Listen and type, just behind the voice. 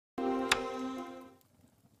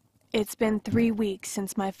It's been 3 weeks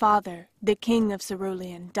since my father, the king of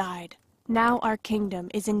Cerulean, died. Now our kingdom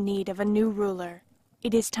is in need of a new ruler.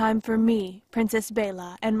 It is time for me, Princess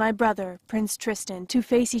Bela, and my brother, Prince Tristan, to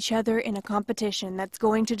face each other in a competition that's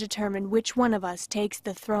going to determine which one of us takes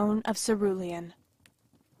the throne of Cerulean.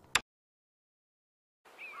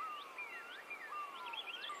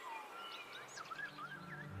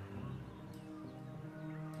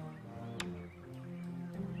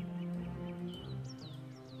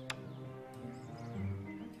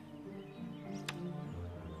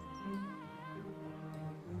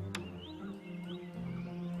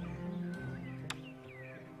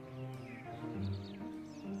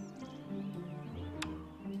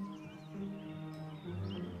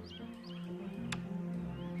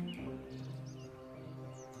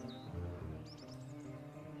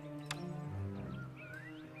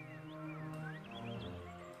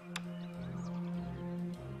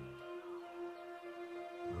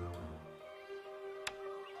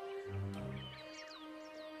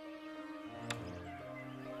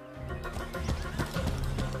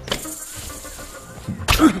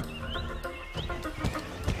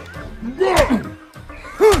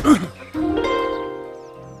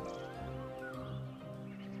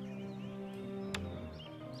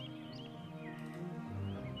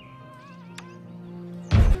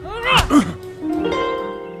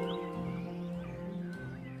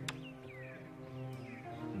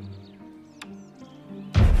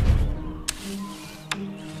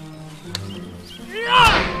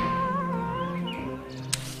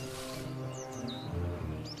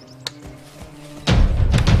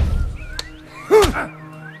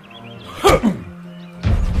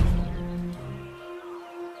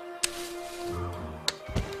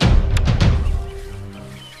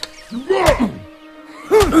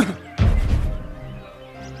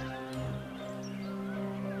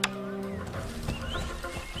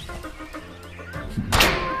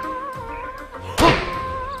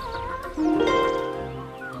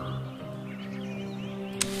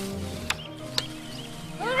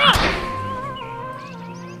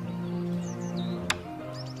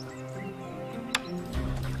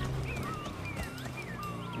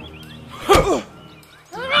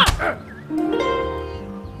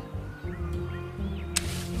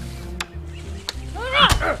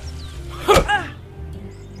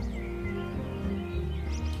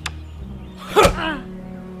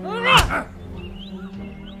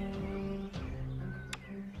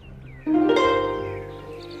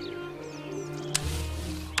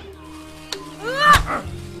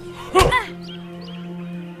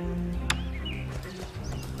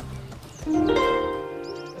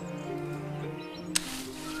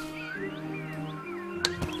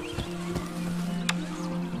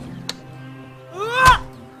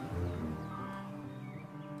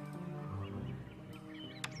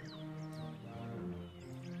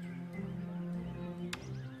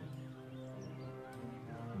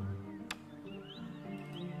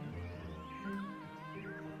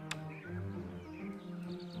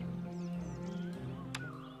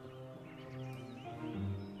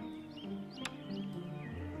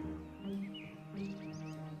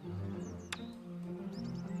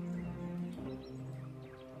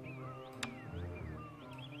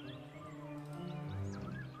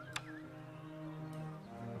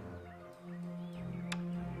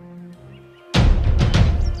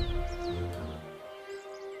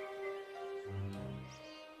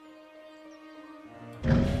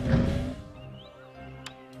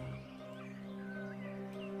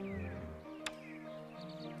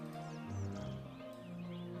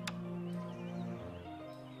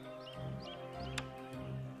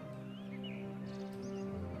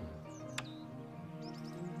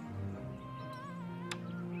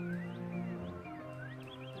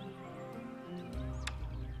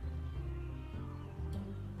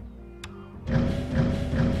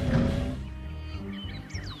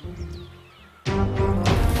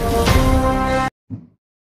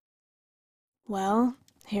 Well,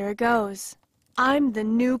 here it goes. I'm the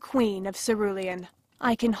new queen of Cerulean.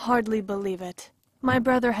 I can hardly believe it. My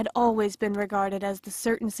brother had always been regarded as the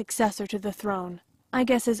certain successor to the throne. I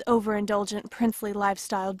guess his overindulgent princely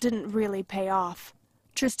lifestyle didn't really pay off.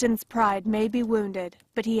 Tristan's pride may be wounded,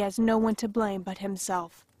 but he has no one to blame but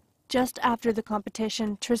himself. Just after the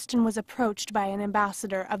competition, Tristan was approached by an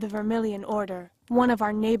ambassador of the Vermilion Order, one of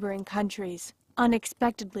our neighboring countries.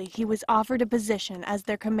 Unexpectedly, he was offered a position as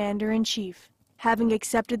their commander-in-chief. Having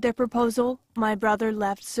accepted their proposal, my brother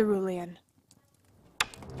left Cerulean.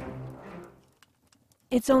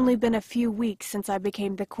 It's only been a few weeks since I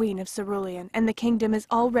became the Queen of Cerulean, and the kingdom is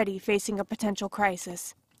already facing a potential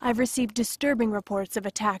crisis. I've received disturbing reports of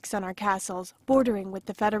attacks on our castles, bordering with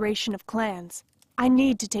the Federation of Clans. I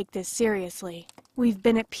need to take this seriously. We've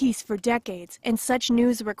been at peace for decades, and such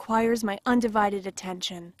news requires my undivided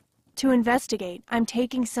attention. To investigate, I'm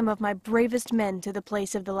taking some of my bravest men to the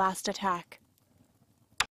place of the last attack.